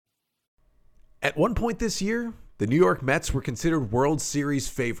At one point this year, the New York Mets were considered World Series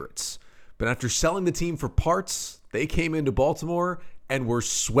favorites. But after selling the team for parts, they came into Baltimore and were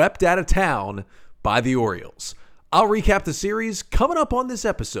swept out of town by the Orioles. I'll recap the series coming up on this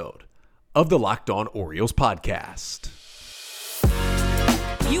episode of the Locked On Orioles podcast.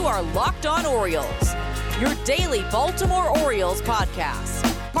 You are Locked On Orioles, your daily Baltimore Orioles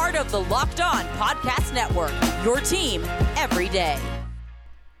podcast. Part of the Locked On Podcast Network, your team every day.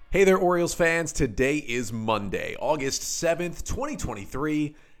 Hey there, Orioles fans. Today is Monday, August 7th,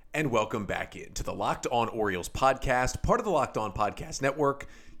 2023, and welcome back into the Locked On Orioles podcast, part of the Locked On Podcast Network,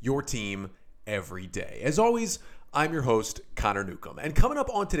 your team every day. As always, I'm your host, Connor Newcomb. And coming up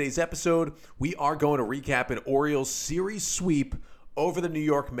on today's episode, we are going to recap an Orioles series sweep over the New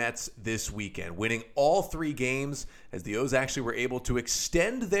York Mets this weekend, winning all three games as the O's actually were able to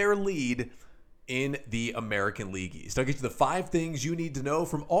extend their lead in the American League East. I'll get you the 5 things you need to know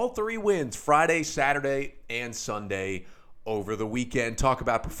from all 3 wins, Friday, Saturday, and Sunday over the weekend. Talk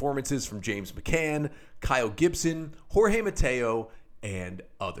about performances from James McCann, Kyle Gibson, Jorge Mateo, and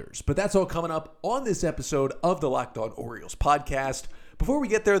others. But that's all coming up on this episode of the Locked On Orioles podcast. Before we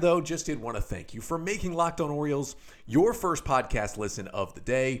get there, though, just did want to thank you for making Locked On Orioles your first podcast listen of the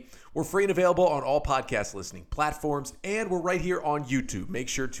day. We're free and available on all podcast listening platforms, and we're right here on YouTube. Make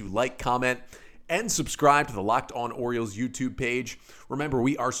sure to like, comment, and subscribe to the Locked On Orioles YouTube page. Remember,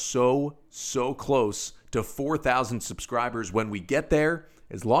 we are so close to 4,000 subscribers. When we get there,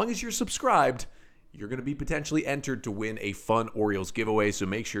 as long as you're subscribed, you're going to be potentially entered to win a fun Orioles giveaway. So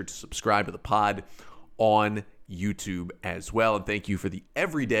make sure to subscribe to the pod on YouTube as well. And thank you for the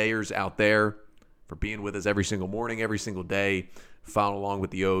everydayers out there for being with us every single morning, every single day, following along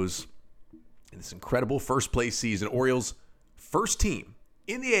with the O's in this incredible first place season. Orioles first team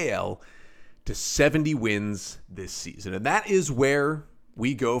in the AL to 70 wins this season. And that is where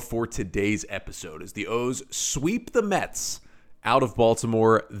we go for today's episode, as the O's sweep the Mets out of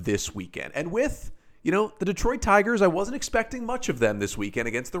Baltimore this weekend. And with, the Detroit Tigers, I wasn't expecting much of them this weekend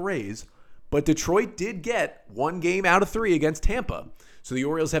against the Rays, but Detroit did get 1 game out of 3 against Tampa. So the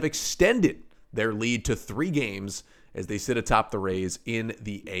Orioles have extended their lead to 3 games as they sit atop the Rays in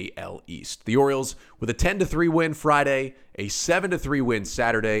the AL East. The Orioles with a 10-3 win Friday, a 7-3 win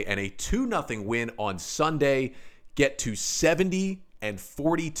Saturday, and a 2-0 win on Sunday get to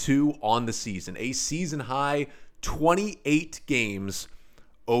 70-42 on the season. A season high 28 games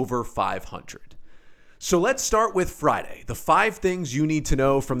over 500. So let's start with Friday. The 5 things you need to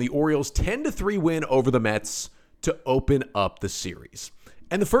know from the Orioles' 10-3 win over the Mets to open up the series.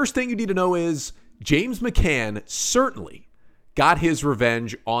 And the first thing you need to know is James McCann certainly got his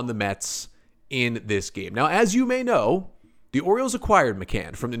revenge on the Mets in this game. Now, as you may know, the Orioles acquired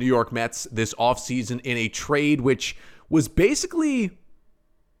McCann from the New York Mets this offseason in a trade which was basically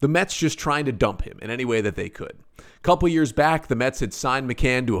the Mets just trying to dump him in any way that they could. A couple years back, the Mets had signed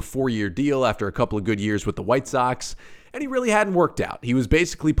McCann to a 4-year deal after a couple of good years with the White Sox, and he really hadn't worked out. He was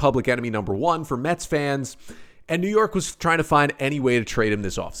basically public enemy number 1 for Mets fans, and New York was trying to find any way to trade him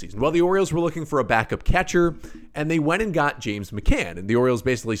this offseason. Well, the Orioles were looking for a backup catcher, and they went and got James McCann. And the Orioles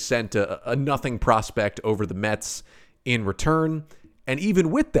basically sent a nothing prospect over the Mets in return. And even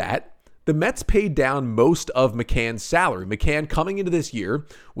with that, the Mets paid down most of McCann's salary. McCann, coming into this year,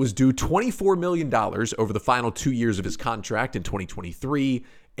 was due $24 million over the final 2 years of his contract in 2023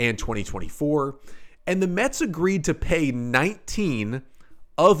 and 2024. And the Mets agreed to pay 19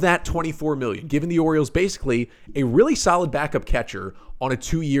 of that $24 million, giving the Orioles basically a really solid backup catcher on a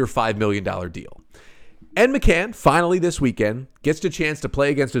 2-year, $5 million deal. And McCann, finally this weekend, gets the chance to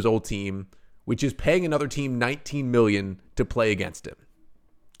play against his old team, which is paying another team $19 million to play against him.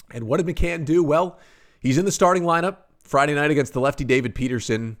 And what did McCann do? Well, he's in the starting lineup Friday night against the lefty David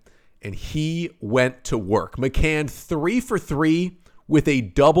Peterson, and he went to work. McCann 3 for 3 with a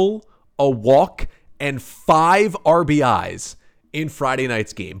double, a walk, and 5 RBIs in Friday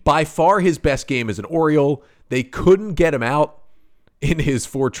night's game. By far his best game as an Oriole. They couldn't get him out in his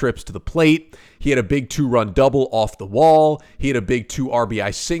 4 trips to the plate. He had a big 2-run double off the wall. He had a big 2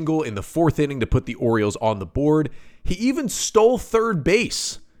 RBI single in the 4th inning to put the Orioles on the board. He even stole third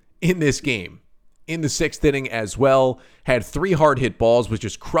base in this game in the 6th inning as well. Had 3 hard hit balls, was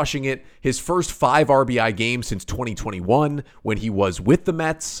just crushing it. His first 5 RBI game since 2021 when he was with the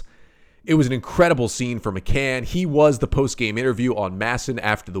Mets. It was an incredible scene for McCann. He was the post-game interview on Masson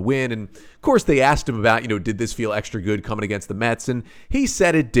after the win. And of course, they asked him about, did this feel extra good coming against the Mets? And he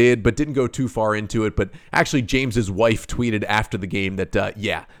said it did, but didn't go too far into it. But actually, James's wife tweeted after the game that,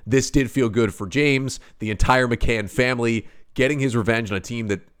 this did feel good for James, the entire McCann family, getting his revenge on a team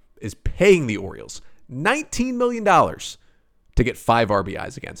that is paying the Orioles $19 million to get 5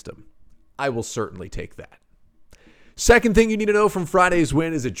 RBIs against him. I will certainly take that. Second thing you need to know from Friday's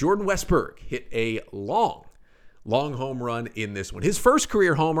win is that Jordan Westburg hit a long home run in this one. His first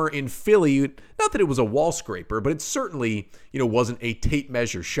career homer in Philly, not that it was a wall scraper, but it certainly, wasn't a tape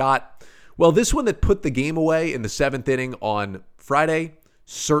measure shot. Well, this one that put the game away in the 7th inning on Friday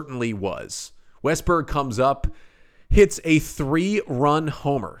certainly was. Westburg comes up, hits a 3-run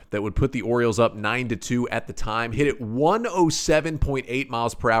homer that would put the Orioles up 9-2 at the time. Hit it 107.8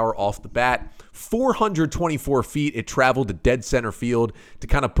 miles per hour off the bat. 424 feet. It traveled to dead center field to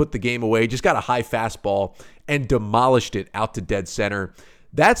kind of put the game away. Just got a high fastball and demolished it out to dead center.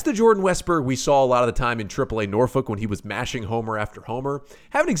 That's the Jordan Westburg we saw a lot of the time in AAA Norfolk when he was mashing homer after homer.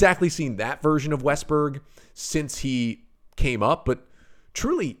 Haven't exactly seen that version of Westburg since he came up, but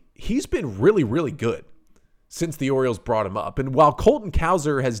truly, he's been really, really good since the Orioles brought him up. And while Colton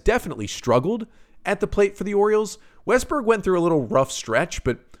Cowser has definitely struggled at the plate for the Orioles, Westburg went through a little rough stretch,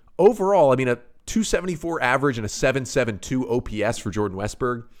 but overall, a 274 average and a 772 OPS for Jordan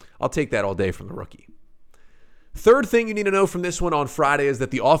Westburg. I'll take that all day from the rookie. Third thing you need to know from this one on Friday is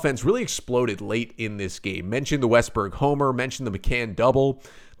that the offense really exploded late in this game. Mentioned the Westburg homer, mentioned the McCann double.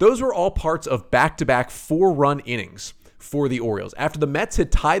 Those were all parts of back-to-back 4-run innings for the Orioles. After the Mets had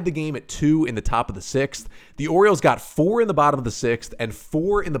tied the game at 2 in the top of the 6th, the Orioles got 4 in the bottom of the 6th and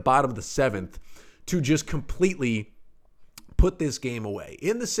 4 in the bottom of the 7th to just completely put this game away.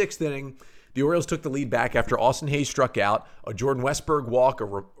 In the 6th inning, the Orioles took the lead back after Austin Hayes struck out, a Jordan Westburg walk, a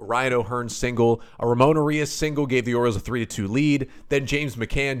Ryan O'Hearn single, a Ramon Arias single gave the Orioles a 3-2 lead. Then James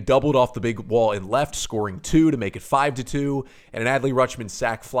McCann doubled off the big wall in left, scoring 2 to make it 5-2, and an Adley Rutschman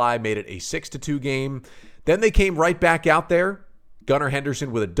sac fly made it a 6-2 game. Then they came right back out there. Gunnar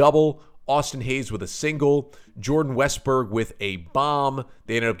Henderson with a double, Austin Hayes with a single, Jordan Westburg with a bomb.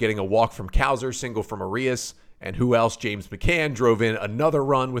 They ended up getting a walk from Cowser, single from Arias. And who else? James McCann drove in another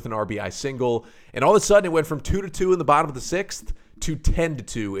run with an RBI single. And all of a sudden, it went from 2-2 in the bottom of the 6th to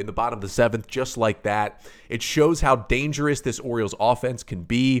 10-2 in the bottom of the 7th, just like that. It shows how dangerous this Orioles offense can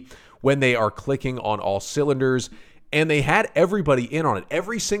be when they are clicking on all cylinders. And they had everybody in on it.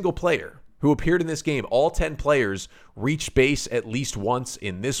 Every single player who appeared in this game, all 10 players, reached base at least once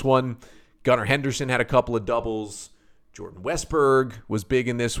in this one. Gunnar Henderson had a couple of doubles. Jordan Westburg was big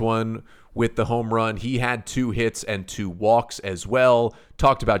in this one with the home run. He had 2 hits and 2 walks as well.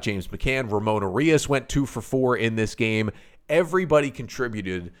 Talked about James McCann. Ramon Arias went 2 for 4 in this game. Everybody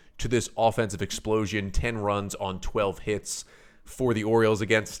contributed to this offensive explosion. 10 runs on 12 hits for the Orioles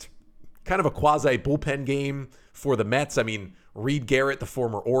against kind of a quasi-bullpen game for the Mets. Reed Garrett, the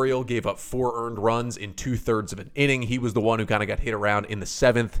former Oriole, gave up 4 earned runs in 2/3 of an inning. He was the one who kind of got hit around in the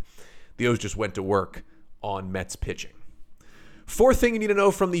 7th. The O's just went to work on Mets pitching. Fourth thing you need to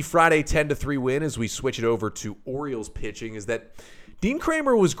know from the Friday 10-3 win as we switch it over to Orioles pitching is that Dean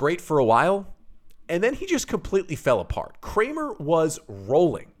Kramer was great for a while, and then he just completely fell apart. Kramer was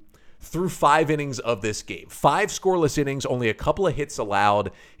rolling through 5 innings of this game. 5 scoreless innings, only a couple of hits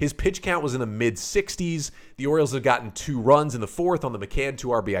allowed. His pitch count was in the mid-60s. The Orioles had gotten 2 runs in the 4th on the McCann 2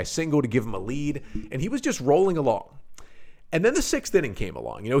 RBI single to give him a lead, and he was just rolling along. And then the 6th inning came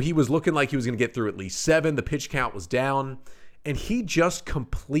along. He was looking like he was going to get through at least 7. The pitch count was down. And he just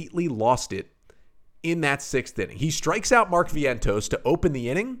completely lost it in that 6th inning. He strikes out Mark Vientos to open the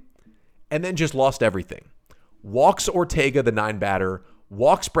inning and then just lost everything. Walks Ortega, the 9-batter,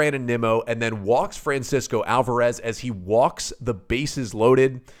 walks Brandon Nimmo, and then walks Francisco Alvarez as he walks the bases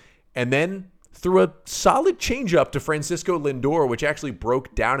loaded. And then threw a solid changeup to Francisco Lindor, which actually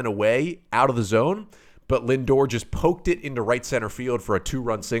broke down and away out of the zone. But Lindor just poked it into right center field for a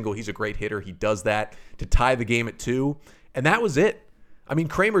 2-run single. He's a great hitter. He does that to tie the game at 2. And that was it.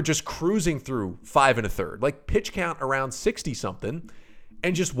 Kramer just cruising through 5 1/3, like pitch count around 60-something,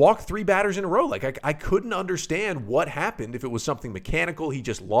 and just walked 3 batters in a row. I couldn't understand what happened. If it was something mechanical, he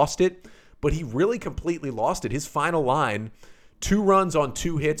just lost it. But he really completely lost it. His final line, 2 runs on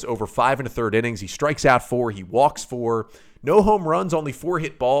 2 hits over 5 1/3 innings. He strikes out 4. He walks 4. No home runs, only 4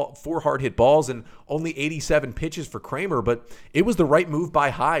 hard hit balls, and only 87 pitches for Kramer. But it was the right move by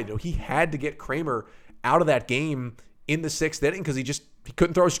Hyde. He had to get Kramer out of that game in the 6th inning because he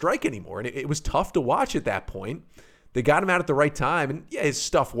couldn't throw a strike anymore. And it was tough to watch at that point. They got him out at the right time. And yeah, his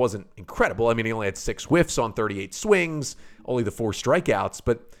stuff wasn't incredible. He only had 6 whiffs on 38 swings, only the 4 strikeouts,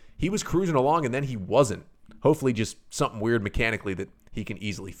 but he was cruising along and then he wasn't. Hopefully just something weird mechanically that he can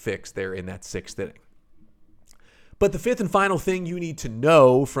easily fix there in that 6th inning. But the 5th and final thing you need to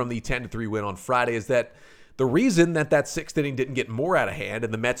know from the 10-3 win on Friday is that the reason that 6th inning didn't get more out of hand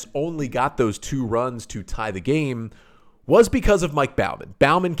and the Mets only got those 2 runs to tie the game was because of Mike Baumann.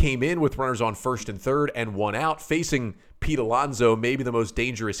 Baumann came in with runners on first and third and one out, facing Pete Alonso, maybe the most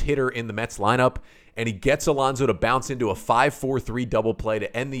dangerous hitter in the Mets lineup, and he gets Alonso to bounce into a 5-4-3 double play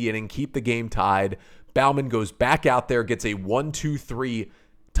to end the inning, keep the game tied. Baumann goes back out there, gets a 1-2-3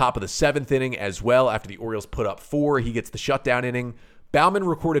 top of the seventh inning as well. After the Orioles put up 4, he gets the shutdown inning. Baumann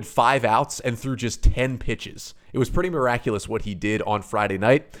recorded 5 outs and threw just 10 pitches. It was pretty miraculous what he did on Friday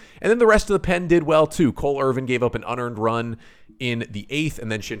night. And then the rest of the pen did well too. Cole Irvin gave up an unearned run in the 8th,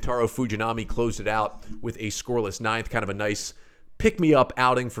 and then Shintaro Fujinami closed it out with a scoreless 9th. Kind of a nice pick-me-up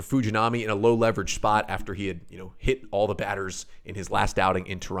outing for Fujinami in a low-leverage spot after he had, hit all the batters in his last outing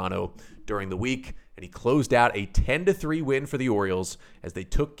in Toronto during the week. And he closed out a 10-3 win for the Orioles as they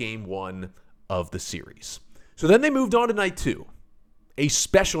took Game 1 of the series. So then they moved on to Night 2. A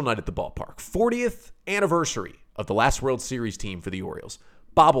special night at the ballpark. 40th anniversary of the last World Series team for the Orioles.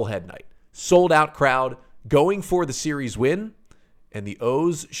 Bobblehead night. Sold out crowd going for the series win. And the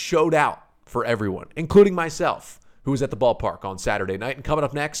O's showed out for everyone, including myself, who was at the ballpark on Saturday night. And coming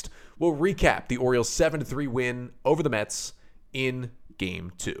up next, we'll recap the Orioles' 7-3 win over the Mets in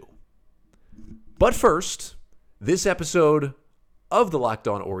Game 2. But first, this episode of the Locked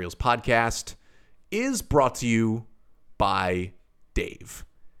On Orioles podcast is brought to you by Dave.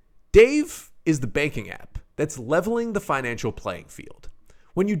 Dave is the banking app that's leveling the financial playing field.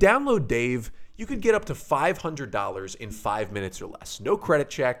 When you download Dave, you could get up to $500 in 5 minutes or less. No credit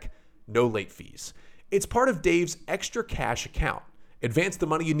check, no late fees. It's part of Dave's extra cash account. Advance the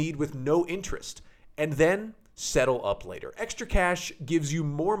money you need with no interest, and then settle up later. Extra cash gives you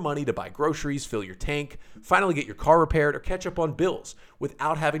more money to buy groceries, fill your tank, finally get your car repaired, or catch up on bills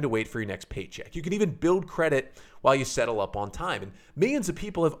without having to wait for your next paycheck. You can even build credit while you settle up on time. And millions of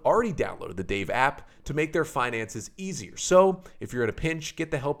people have already downloaded the Dave app to make their finances easier. So if you're in a pinch, get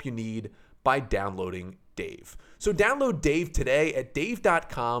the help you need by downloading Dave. So download Dave today at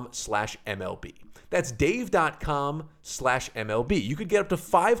dave.com/MLB. That's dave.com/MLB. You could get up to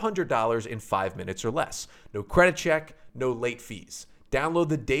 $500 in 5 minutes or less. No credit check, no late fees. Download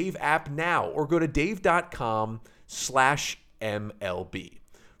the Dave app now or go to dave.com/MLB.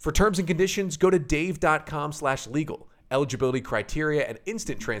 For terms and conditions, go to dave.com/legal. Eligibility criteria and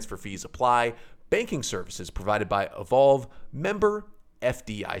instant transfer fees apply. Banking services provided by Evolve, member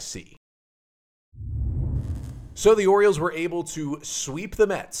FDIC. So the Orioles were able to sweep the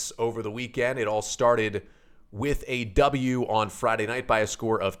Mets over the weekend. It all started with a W on Friday night by a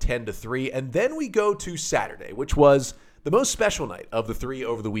score of 10-3. And then we go to Saturday, which was the most special night of the 3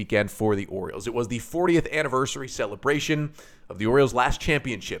 over the weekend for the Orioles. It was the 40th anniversary celebration of the Orioles' last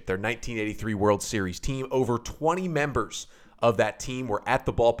championship, their 1983 World Series team. Over 20 members of that team were at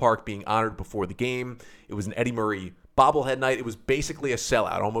the ballpark being honored before the game. It was an Eddie Murray bobblehead night. It was basically a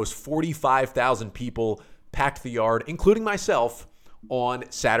sellout. Almost 45,000 people packed the yard, including myself, on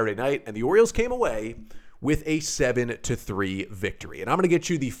Saturday night. And the Orioles came away with a 7-3 victory. And I'm going to get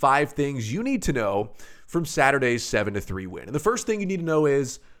you the 5 things you need to know from Saturday's 7-3 win. And the first thing you need to know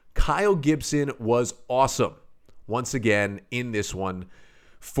is Kyle Gibson was awesome once again in this one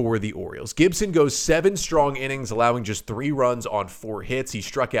for the Orioles. Gibson goes 7 strong innings, allowing just 3 runs on 4 hits. He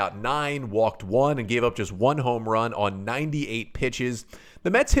struck out 9, walked 1, and gave up just 1 home run on 98 pitches.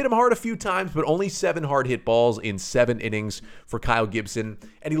 The Mets hit him hard a few times, but only 7 hard hit balls in 7 innings for Kyle Gibson.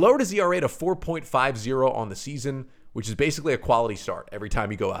 And he lowered his ERA to 4.50 on the season, which is basically a quality start every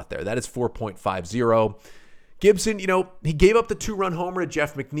time you go out there. That is 4.50. Gibson, he gave up the 2-run homer to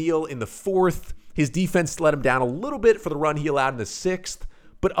Jeff McNeil in the 4th. His defense let him down a little bit for the run he allowed in the 6th.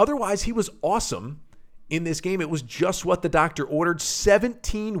 But otherwise, he was awesome in this game. It was just what the doctor ordered.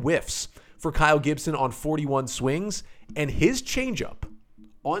 17 whiffs for Kyle Gibson on 41 swings. And his changeup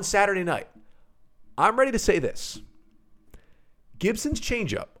on Saturday night, I'm ready to say this. Gibson's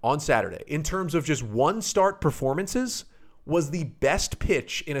changeup on Saturday, in terms of just one-start performances, was the best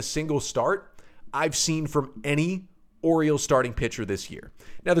pitch in a single start I've seen from any Orioles starting pitcher this year.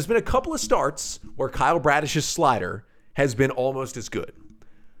 Now, there's been a couple of starts where Kyle Bradish's slider has been almost as good.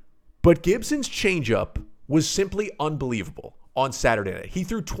 But Gibson's changeup was simply unbelievable on Saturday night. He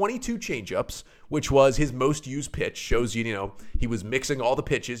threw 22 changeups, which was his most used pitch. Shows you, he was mixing all the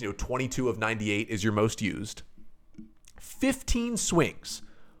pitches. 22 of 98 is your most used. 15 swings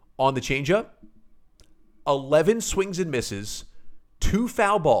on the changeup, 11 swings and misses, 2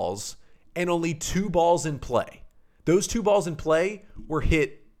 foul balls, and only 2 balls in play. Those 2 balls in play were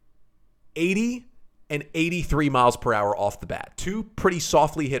hit 80 and 83 miles per hour off the bat. 2 pretty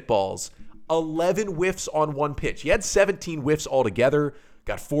softly hit balls, 11 whiffs on 1 pitch. He had 17 whiffs altogether,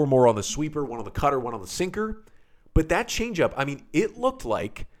 got 4 more on the sweeper, 1 on the cutter, 1 on the sinker. But that changeup, it looked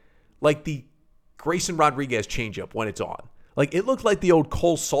like the Grayson Rodriguez changeup when it's on. Like, it looked like the old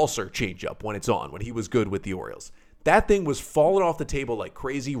Cole Saucer changeup when it's on, when he was good with the Orioles. That thing was falling off the table like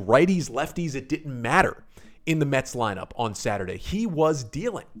crazy. Righties, lefties, it didn't matter in the Mets lineup on Saturday. He was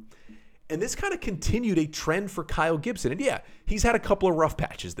dealing. And this kind of continued a trend for Kyle Gibson. And yeah, he's had a couple of rough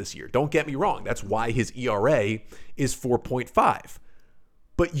patches this year. Don't get me wrong. That's why his ERA is 4.5.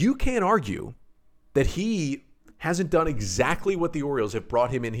 But you can't argue that he hasn't done exactly what the Orioles have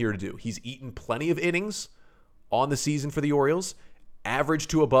brought him in here to do. He's eaten plenty of innings on the season for the Orioles, average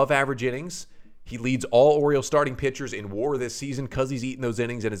to above average innings. He leads all Orioles starting pitchers in WAR this season because he's eaten those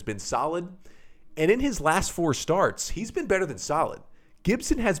innings and has been solid. And in his last 4 starts, he's been better than solid.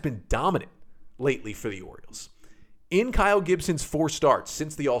 Gibson has been dominant lately for the Orioles. In Kyle Gibson's 4 starts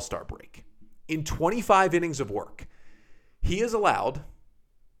since the All-Star break, in 25 innings of work, he has allowed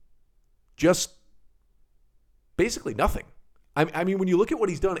just basically nothing. I mean, when you look at what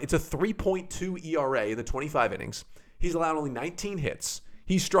he's done, it's a 3.2 ERA in the 25 innings. He's allowed only 19 hits.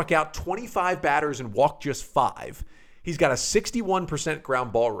 He's struck out 25 batters and walked just 5. He's got a 61%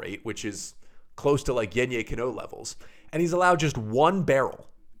 ground ball rate, which is close to like Yenye Cano levels. And he's allowed just 1 barrel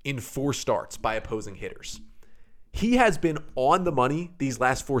in 4 starts by opposing hitters. He has been on the money these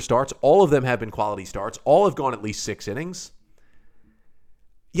last 4 starts. All of them have been quality starts. All have gone at least 6 innings.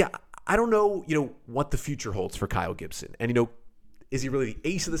 Yeah, I don't know, what the future holds for Kyle Gibson. And, is he really the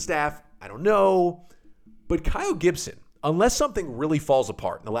ace of the staff? I don't know. But Kyle Gibson, unless something really falls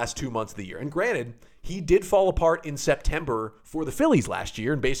apart in the last 2 months of the year, and granted, he did fall apart in September for the Phillies last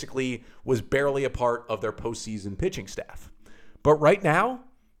year and basically was barely a part of their postseason pitching staff. But right now,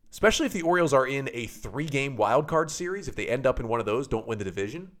 especially if the Orioles are in a 3-game wildcard series, if they end up in one of those, don't win the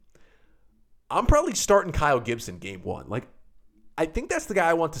division, I'm probably starting Kyle Gibson game 1. Like, I think that's the guy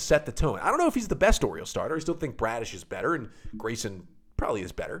I want to set the tone. I don't know if he's the best Orioles starter. I still think Bradish is better, and Grayson probably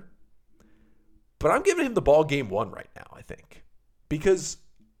is better. But I'm giving him the ball game 1 right now, I think. Because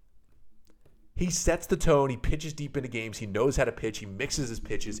he sets the tone. He pitches deep into games. He knows how to pitch. He mixes his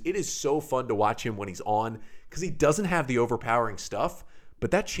pitches. It is so fun to watch him when he's on because he doesn't have the overpowering stuff.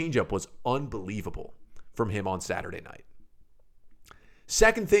 But that changeup was unbelievable from him on Saturday night.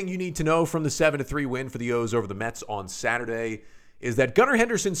 Second thing you need to know from the 7-3 win for the O's over the Mets on Saturday is that Gunnar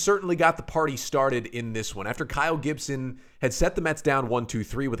Henderson certainly got the party started in this one. After Kyle Gibson had set the Mets down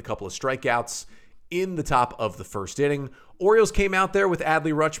 1-2-3 with a couple of strikeouts in the top of the first inning, Orioles came out there with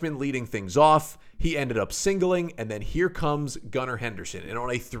Adley Rutschman leading things off. He ended up singling, and then here comes Gunnar Henderson. And on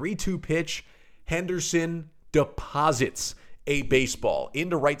a 3-2 pitch, Henderson deposits a baseball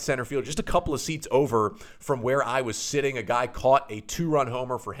into right center field, just a couple of seats over from where I was sitting. A guy caught a 2-run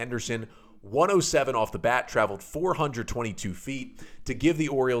homer for Henderson. 107 off the bat, traveled 422 feet to give the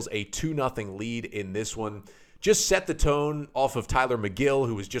Orioles a 2-0 lead in this one. Just set the tone off of Tyler McGill,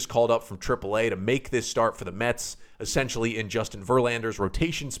 who was just called up from AAA to make this start for the Mets, essentially in Justin Verlander's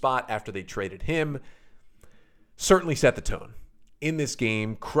rotation spot after they traded him. Certainly set the tone in this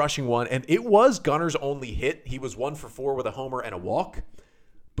game, crushing one. And it was Gunnar's only hit. He was 1 for 4 with a homer and a walk,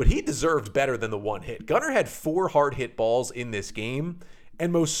 but he deserved better than the 1 hit. Gunnar had 4 hard hit balls in this game,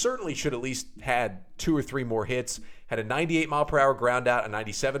 and most certainly should at least had 2 or 3 more hits. Had a 98-mile-per-hour ground out, a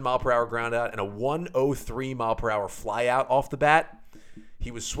 97-mile-per-hour ground out, and a 103-mile-per-hour fly out off the bat.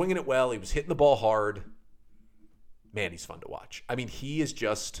 He was swinging it well. He was hitting the ball hard. Man, he's fun to watch. I mean, he is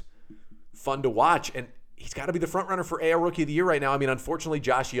just fun to watch, and he's got to be the front runner for AL Rookie of the Year right now. I mean, unfortunately,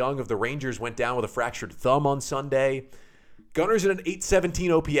 Josh Young of the Rangers went down with a fractured thumb on Sunday. Gunnar's at an 817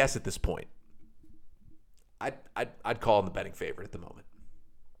 OPS at this point. I'd call him the betting favorite at the moment.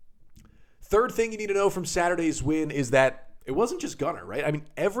 Third thing you need to know from Saturday's win is that it wasn't just Gunnar, right? I mean,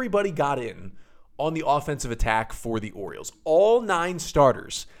 everybody got in on the offensive attack for the Orioles. All 9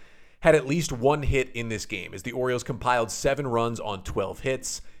 starters had at least 1 hit in this game as the Orioles compiled 7 runs on 12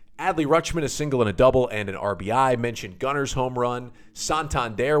 hits. Adley Rutschman, a single and a double and an RBI. Mentioned Gunnar's home run.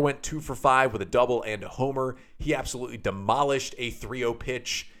 Santander went 2 for 5 with a double and a homer. He absolutely demolished a 3-0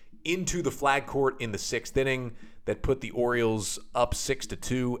 pitch into the flag court in the 6th inning that put the Orioles up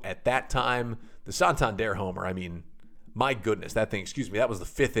 6-2 at that time. The Santander homer, I mean, my goodness, that thing, that was the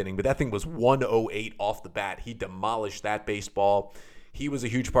 5th inning, but that thing was 108 off the bat. He demolished that baseball. He was a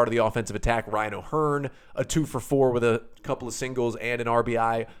huge part of the offensive attack. Ryan O'Hearn, a 2 for 4 with a couple of singles and an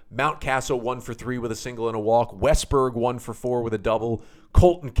RBI. Mountcastle, 1 for 3 with a single and a walk. Westberg, 1 for 4 with a double.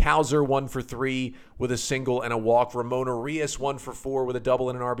 Colton Cowser, 1 for 3 with a single and a walk. Ramon Arias, 1 for 4 with a double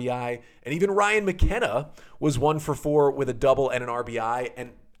and an RBI. And even Ryan McKenna was 1 for 4 with a double and an RBI.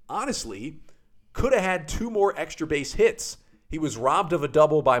 And honestly, could have had 2 more extra base hits. He was robbed of a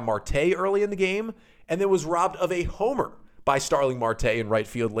double by Marte early in the game, and then was robbed of a homer by Starling Marte in right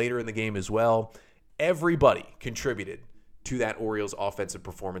field later in the game as well. Everybody contributed to that Orioles offensive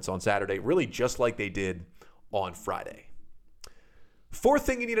performance on Saturday, really just like they did on Friday. Fourth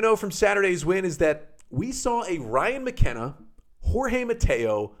thing you need to know from Saturday's win is that we saw a Ryan McKenna, Jorge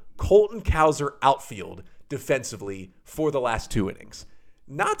Mateo, Colton Cowser outfield defensively for the last 2 innings.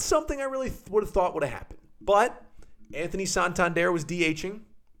 Not something I really would have thought would have happened, but Anthony Santander was DHing.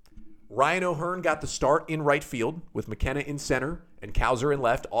 Ryan O'Hearn got the start in right field with McKenna in center and Cowser in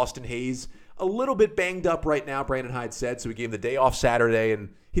left. Austin Hayes a little bit banged up right now, Brandon Hyde said, so we gave him the day off Saturday,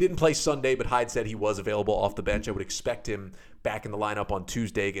 and he didn't play Sunday, but Hyde said he was available off the bench. I would expect him back in the lineup on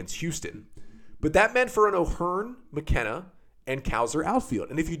Tuesday against Houston. But that meant for an O'Hearn, McKenna, and Cowser outfield.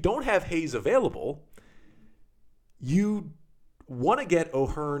 And if you don't have Hayes available, you want to get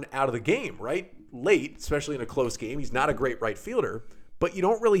O'Hearn out of the game, right? Late, especially in a close game. He's not a great right fielder, but you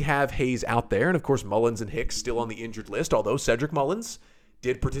don't really have Hayes out there. And of course, Mullins and Hicks still on the injured list, although Cedric Mullins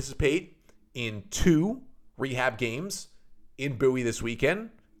did participate in 2 rehab games in Bowie this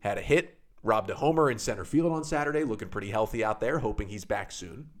weekend. Had a hit, robbed a homer in center field on Saturday, looking pretty healthy out there, hoping he's back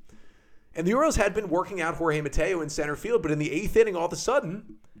soon. And the Orioles had been working out Jorge Mateo in center field, but in the 8th inning, all of a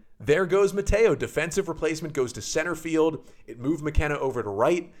sudden, there goes Mateo. Defensive replacement goes to center field. It moved McKenna over to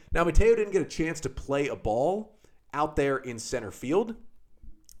right. Now, Mateo didn't get a chance to play a ball out there in center field,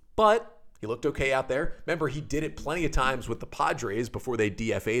 but he looked okay out there. Remember, he did it plenty of times with the Padres before they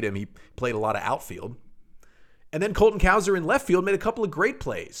DFA'd him. He played a lot of outfield. And then Colton Cowser in left field made a couple of great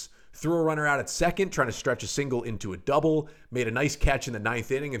plays. Threw a runner out at second, trying to stretch a single into a double. Made a nice catch in the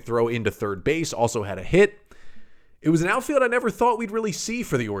 9th inning and throw into third base. Also had a hit. It was an outfield I never thought we'd really see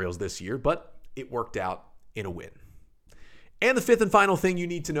for the Orioles this year, but it worked out in a win. And the 5th and final thing you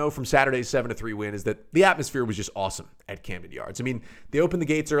need to know from Saturday's 7-3 win is that the atmosphere was just awesome at Camden Yards. I mean, they opened the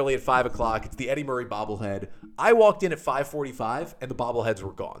gates early at 5 o'clock. It's the Eddie Murray bobblehead. I walked in at 5:45, and the bobbleheads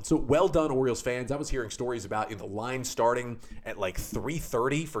were gone. So well done, Orioles fans. I was hearing stories about the line starting at like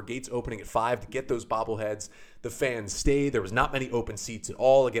 3:30 for gates opening at 5 to get those bobbleheads. The fans stayed. There was not many open seats at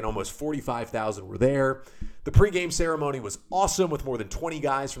all. Again, almost 45,000 were there. The pregame ceremony was awesome with more than 20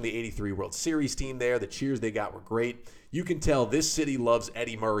 guys from the 83 World Series team there. The cheers they got were great. You can tell this city loves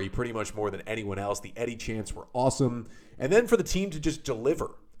Eddie Murray pretty much more than anyone else. The Eddie chants were awesome. And then for the team to just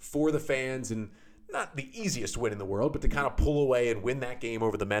deliver for the fans, and not the easiest win in the world, but to kind of pull away and win that game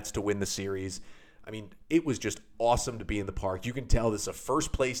over the Mets to win the series. I mean, it was just awesome to be in the park. You can tell this is a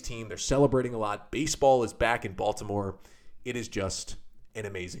first-place team. They're celebrating a lot. Baseball is back in Baltimore. It is just an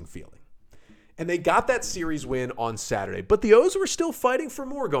amazing feeling. And they got that series win on Saturday, but the O's were still fighting for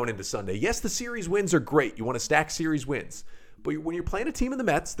more going into Sunday. Yes, the series wins are great. You want to stack series wins. But when you're playing a team in the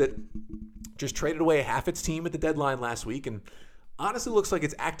Mets that just traded away half its team at the deadline last week and honestly looks like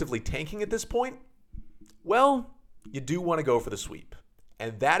it's actively tanking at this point, well, you do want to go for the sweep.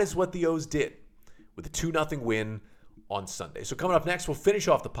 And that is what the O's did with a 2-0 win on Sunday. So coming up next, we'll finish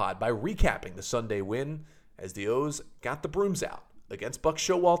off the pod by recapping the Sunday win as the O's got the brooms out against Buck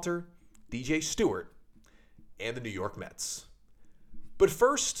Showalter, DJ Stewart, and the New York Mets. But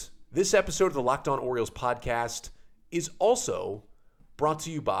first, this episode of the Locked On Orioles podcast is also brought to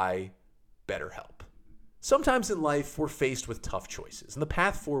you by BetterHelp. Sometimes in life, we're faced with tough choices, and the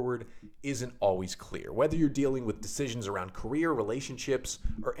path forward isn't always clear. Whether you're dealing with decisions around career, relationships,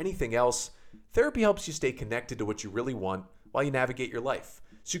 or anything else, therapy helps you stay connected to what you really want while you navigate your life,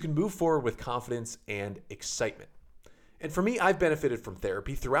 so you can move forward with confidence and excitement. And for me, I've benefited from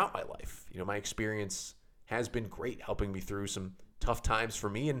therapy throughout my life. My experience has been great, helping me through some tough times for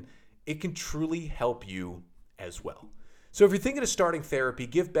me, and it can truly help you as well. So if you're thinking of starting therapy,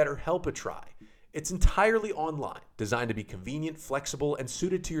 give BetterHelp a try. It's entirely online, designed to be convenient, flexible, and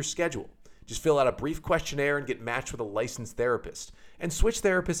suited to your schedule. Just fill out a brief questionnaire and get matched with a licensed therapist, and switch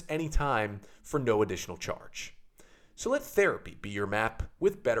therapists anytime for no additional charge. So let therapy be your map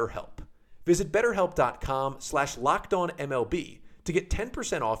with BetterHelp. Visit BetterHelp.com/LockedOnMLB to get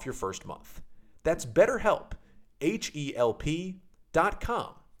 10% off your first month. That's BetterHelp,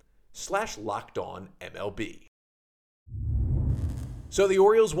 HELP.com/LockedOnMLB. So the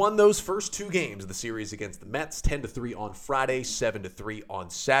Orioles won those first 2 games of the series against the Mets, 10-3 on Friday, 7-3 on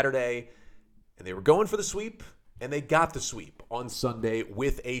Saturday. And they were going for the sweep, and they got the sweep on Sunday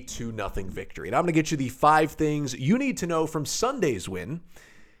with a 2-0 victory. And I'm going to get you the 5 things you need to know from Sunday's win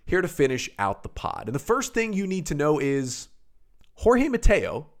here to finish out the pod. And the first thing you need to know is Jorge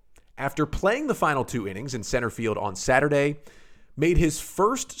Mateo, after playing the final 2 innings in center field on Saturday, made his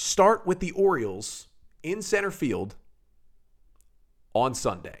first start with the Orioles in center field on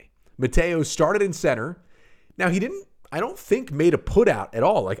Sunday. Mateo started in center. Now, I don't think made a put out at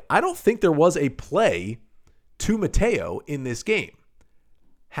all. I don't think there was a play to Mateo in this game.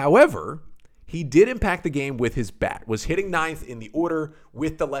 However, he did impact the game with his bat, was hitting ninth in the order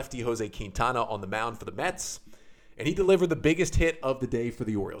with the lefty Jose Quintana on the mound for the Mets, and he delivered the biggest hit of the day for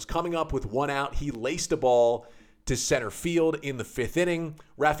the Orioles. Coming up with one out, he laced a ball to center field in the fifth inning.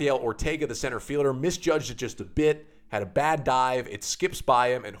 Rafael Ortega, the center fielder, misjudged it just a bit, had a bad dive, it skips by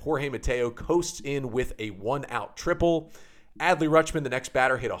him, and Jorge Mateo coasts in with a one-out triple. Adley Rutschman, the next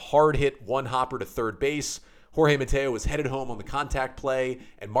batter, hit a hard hit one-hopper to third base. Jorge Mateo was headed home on the contact play,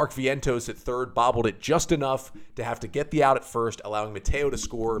 and Mark Vientos at third bobbled it just enough to have to get the out at first, allowing Mateo to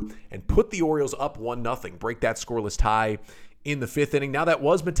score and put the Orioles up 1-0, break that scoreless tie in the fifth inning. Now, that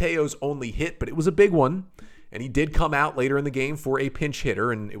was Mateo's only hit, but it was a big one, and he did come out later in the game for a pinch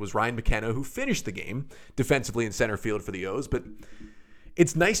hitter, and it was Ryan McKenna who finished the game defensively in center field for the O's, but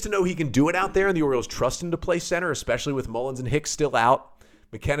it's nice to know he can do it out there, and the Orioles trust him to play center, especially with Mullins and Hicks still out.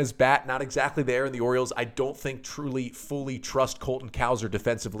 McKenna's bat not exactly there, and the Orioles, I don't think, truly, fully trust Colton Cowser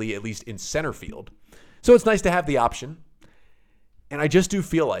defensively, at least in center field. So it's nice to have the option. And I just do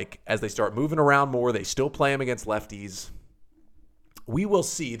feel like as they start moving around more, they still play him against lefties. We will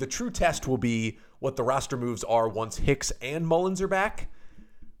see. The true test will be what the roster moves are once Hicks and Mullins are back.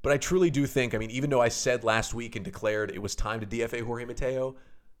 But I truly do think, even though I said last week and declared it was time to DFA Jorge Mateo,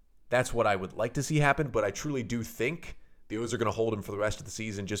 that's what I would like to see happen. But I truly do think the O's are going to hold him for the rest of the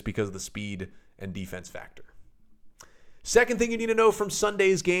season just because of the speed and defense factor. Second thing you need to know from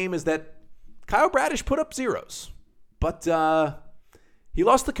Sunday's game is that Kyle Bradish put up zeros. But he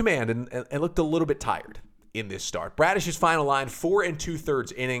lost the command and looked a little bit tired in this start. Bradish's final line, 4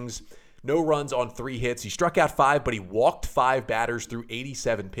 2/3 innings, no runs on 3 hits. He struck out 5, but he walked 5 batters through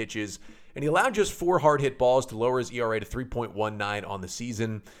 87 pitches, and he allowed just 4 hard hit balls to lower his ERA to 3.19 on the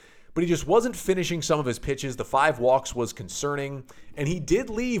season. But he just wasn't finishing some of his pitches. The 5 walks was concerning, and he did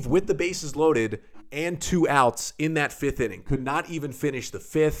leave with the bases loaded and 2 outs in that 5th inning. Could not even finish the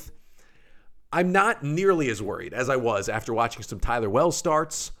 5th. I'm not nearly as worried as I was after watching some Tyler Wells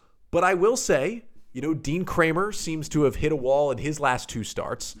starts, but I will say, Dean Kramer seems to have hit a wall in his last 2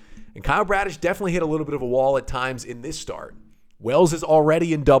 starts, and Kyle Bradish definitely hit a little bit of a wall at times in this start. Wells is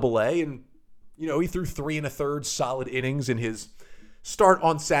already in Double-A, and, he threw 3 1/3 solid innings in his start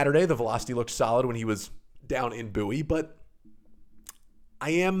on Saturday. The velocity looked solid when he was down in Bowie, but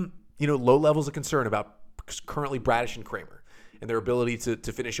I am, low levels of concern about currently Bradish and Kramer and their ability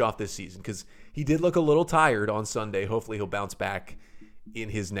to finish off this season, because he did look a little tired on Sunday. Hopefully he'll bounce back in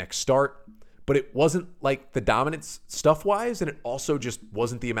his next start, but it wasn't like the dominance stuff-wise, and it also just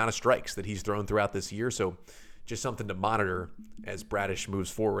wasn't the amount of strikes that he's thrown throughout this year, so just something to monitor as Bradish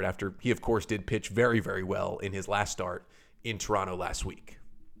moves forward after he, of course, did pitch very, very well in his last start in Toronto last week.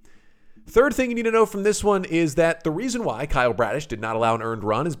 Third thing you need to know from this one is that the reason why Kyle Bradish did not allow an earned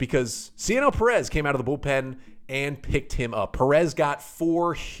run is because Cionel Perez came out of the bullpen and picked him up. Perez got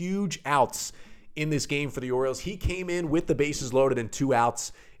 4 huge outs in this game for the Orioles. He came in with the bases loaded and 2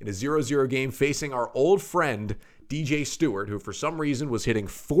 outs in a 0-0 game facing our old friend DJ Stewart, who for some reason was hitting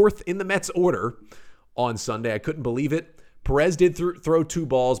 4th in the Mets order on Sunday. I couldn't believe it. Perez did throw 2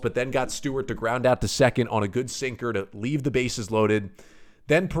 balls, but then got Stewart to ground out to second on a good sinker to leave the bases loaded.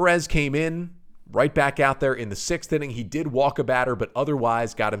 Then Perez came in, right back out there in the 6th inning. He did walk a batter, but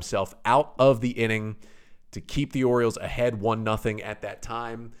otherwise got himself out of the inning to keep the Orioles ahead 1-0 at that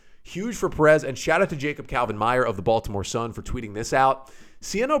time. Huge for Perez, and shout out to Jacob Calvin-Meyer of the Baltimore Sun for tweeting this out.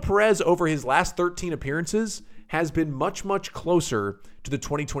 Cionel Perez, over his last 13 appearances, has been much, much closer to the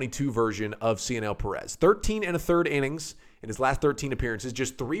 2022 version of Cionel Perez. 13 1/3 innings in his last 13 appearances,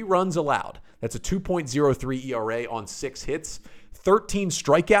 just 3 runs allowed. That's a 2.03 ERA on 6 hits. 13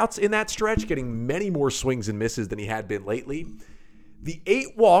 strikeouts in that stretch, getting many more swings and misses than he had been lately. The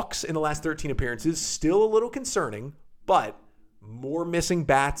 8 walks in the last 13 appearances, still a little concerning, but more missing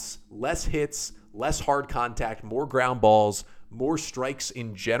bats, less hits, less hard contact, more ground balls, more strikes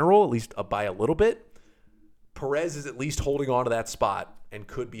in general, at least by a little bit. Perez is at least holding on to that spot and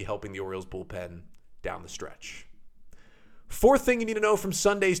could be helping the Orioles bullpen down the stretch. Fourth thing you need to know from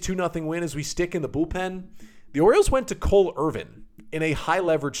Sunday's 2-0 win as we stick in the bullpen, the Orioles went to Cole Irvin in a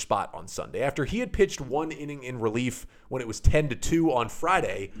high-leverage spot on Sunday. After he had pitched 1 inning in relief when it was 10-2 on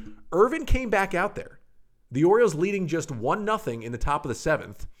Friday, Irvin came back out there. The Orioles leading just 1-0 in the top of the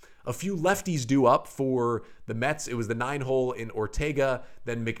 7th. A few lefties due up for the Mets. It was the 9-hole in Ortega,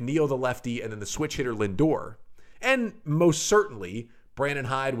 then McNeil the lefty, and then the switch hitter Lindor. And most certainly, Brandon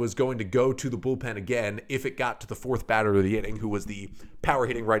Hyde was going to go to the bullpen again if it got to the 4th batter of the inning, who was the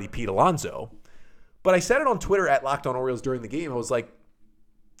power-hitting righty Pete Alonso. But I said it on Twitter at Locked On Orioles during the game. I was like,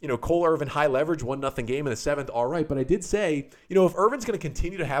 Cole Irvin high leverage, 1-0 game in the 7th, all right. But I did say, if Irvin's going to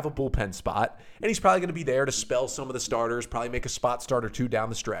continue to have a bullpen spot, and he's probably going to be there to spell some of the starters, probably make a spot start or two down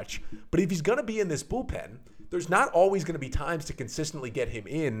the stretch. But if he's going to be in this bullpen, there's not always going to be times to consistently get him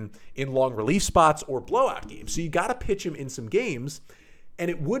in long relief spots or blowout games. So you got to pitch him in some games. And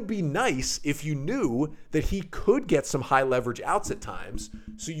it would be nice if you knew that he could get some high leverage outs at times,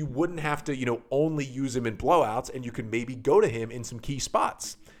 so you wouldn't have to, only use him in blowouts, and you could maybe go to him in some key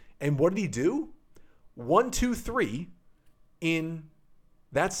spots. And what did he do? 1, 2, 3 in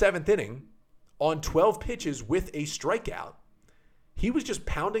that 7th inning on 12 pitches with a strikeout. He was just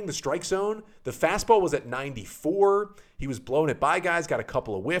pounding the strike zone. The fastball was at 94. He was blowing it by guys, got a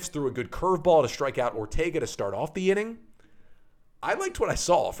couple of whiffs, threw a good curveball to strike out Ortega to start off the inning. I liked what I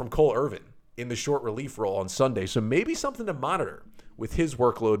saw from Cole Irvin in the short relief role on Sunday, so maybe something to monitor with his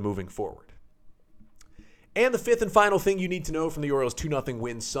workload moving forward. And the 5th and final thing you need to know from the Orioles' 2-0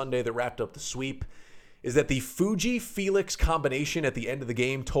 win Sunday that wrapped up the sweep is that the Fuji-Felix combination at the end of the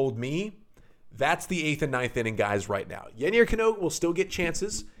game told me that's the 8th and 9th inning guys right now. Yennier Cano will still get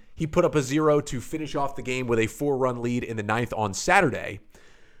chances. He put up a 0 to finish off the game with a 4-run lead in the 9th on Saturday.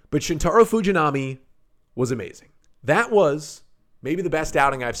 But Shintaro Fujinami was amazing. That was maybe the best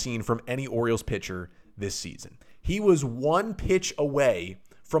outing I've seen from any Orioles pitcher this season. He was 1 pitch away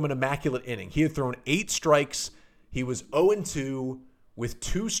from an immaculate inning. He had thrown 8 strikes. He was 0-2 with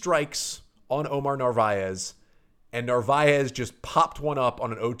 2 strikes on Omar Narvaez. And Narvaez just popped one up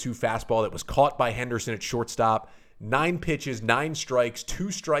on an 0-2 fastball that was caught by Henderson at shortstop. 9 pitches, 9 strikes, 2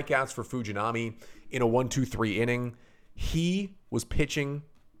 strikeouts for Fujinami in a 1-2-3 inning. He was pitching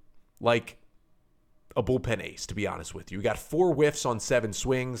like a bullpen ace, to be honest with you. He got 4 whiffs on 7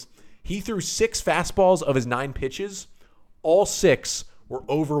 swings. He threw 6 fastballs of his 9 pitches. All 6 were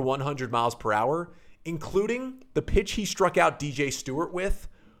over 100 miles per hour, including the pitch he struck out DJ Stewart with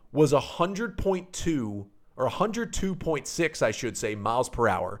was 100.2 or 102.6, I should say, miles per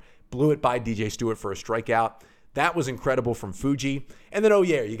hour. Blew it by DJ Stewart for a strikeout. That was incredible from Fuji. And then,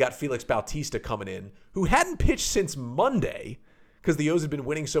 you got Felix Bautista coming in, who hadn't pitched since Monday because the O's had been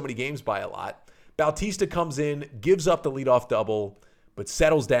winning so many games by a lot. Bautista comes in, gives up the leadoff double, but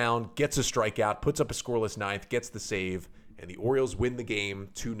settles down, gets a strikeout, puts up a scoreless 9th, gets the save, and the Orioles win the game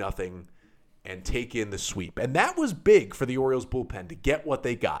 2-0 and take in the sweep. And that was big for the Orioles bullpen to get what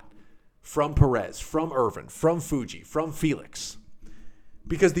they got from Perez, from Irvin, from Fuji, from Felix.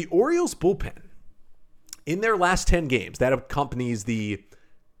 Because the Orioles bullpen, in their last 10 games, that accompanies the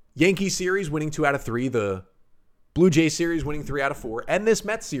Yankees series winning 2 out of 3, the Blue Jays series winning 3 out of 4, and this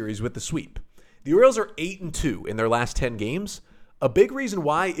Mets series with the sweep. The Orioles are 8-2 in their last 10 games. A big reason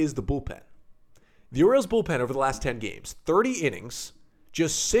why is the bullpen. The Orioles bullpen over the last 10 games, 30 innings,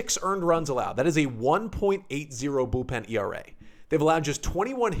 just 6 earned runs allowed. That is a 1.80 bullpen ERA. They've allowed just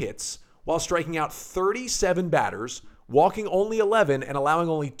 21 hits while striking out 37 batters, walking only 11, and allowing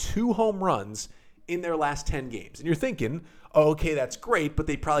only 2 home runs in their last 10 games. And you're thinking, okay, that's great, but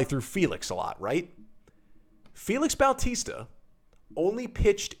they probably threw Felix a lot, right? Felix Bautista only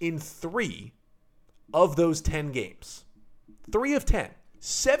pitched in 3 of those 10 games. 3 of 10.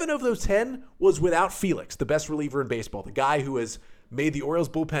 7 of those 10 was without Felix, the best reliever in baseball, the guy who has made the Orioles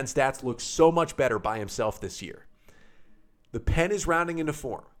bullpen stats look so much better by himself this year. The pen is rounding into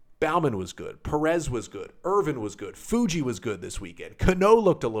form. Bauman was good. Perez was good. Irvin was good. Fuji was good this weekend. Cano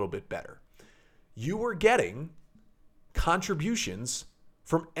looked a little bit better. You were getting contributions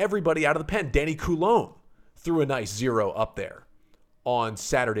from everybody out of the pen. Danny Coulombe threw a nice 0 up there on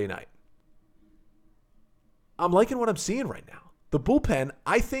Saturday night. I'm liking what I'm seeing right now. The bullpen,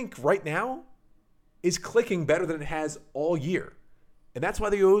 I think right now, is clicking better than it has all year. And that's why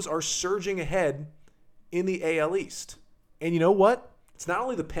the O's are surging ahead in the AL East. And you know what? It's not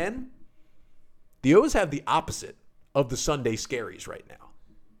only the pen. The O's have the opposite of the Sunday scaries right now.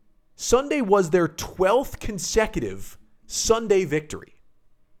 Sunday was their 12th consecutive Sunday victory.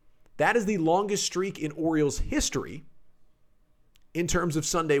 That is the longest streak in Orioles history in terms of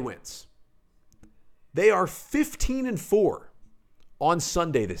Sunday wins. They are 15-4 on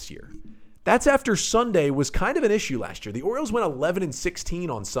Sunday this year. That's after Sunday was kind of an issue last year. The Orioles went 11-16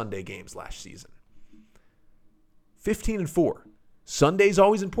 on Sunday games last season. 15-4. Sunday's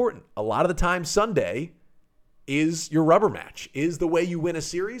always important. A lot of the time, Sunday is your rubber match, is the way you win a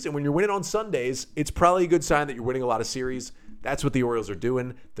series. And when you're winning on Sundays, it's probably a good sign that you're winning a lot of series. That's what the Orioles are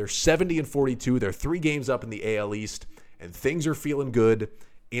doing. They're 70-42. They're 3 games up in the AL East, and things are feeling good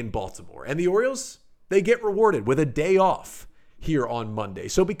in Baltimore. And the Orioles, they get rewarded with a day off here on Monday.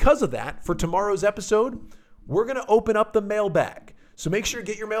 So because of that, for tomorrow's episode, we're going to open up the mailbag. So make sure to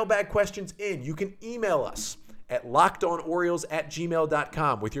get your mailbag questions in. You can email us at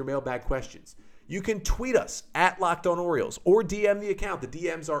lockedonorioles@gmail.com with your mailbag questions. You can tweet us at LockedOnOrioles or DM the account. The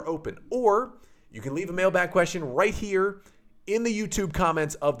DMs are open. Or you can leave a mailbag question right here in the YouTube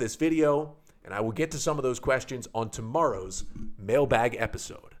comments of this video, and I will get to some of those questions on tomorrow's mailbag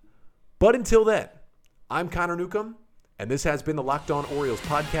episode. But until then, I'm Connor Newcomb, and this has been the Locked On Orioles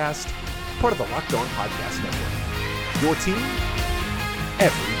podcast, part of the Locked On Podcast Network. Your team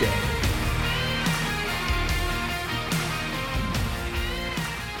every day.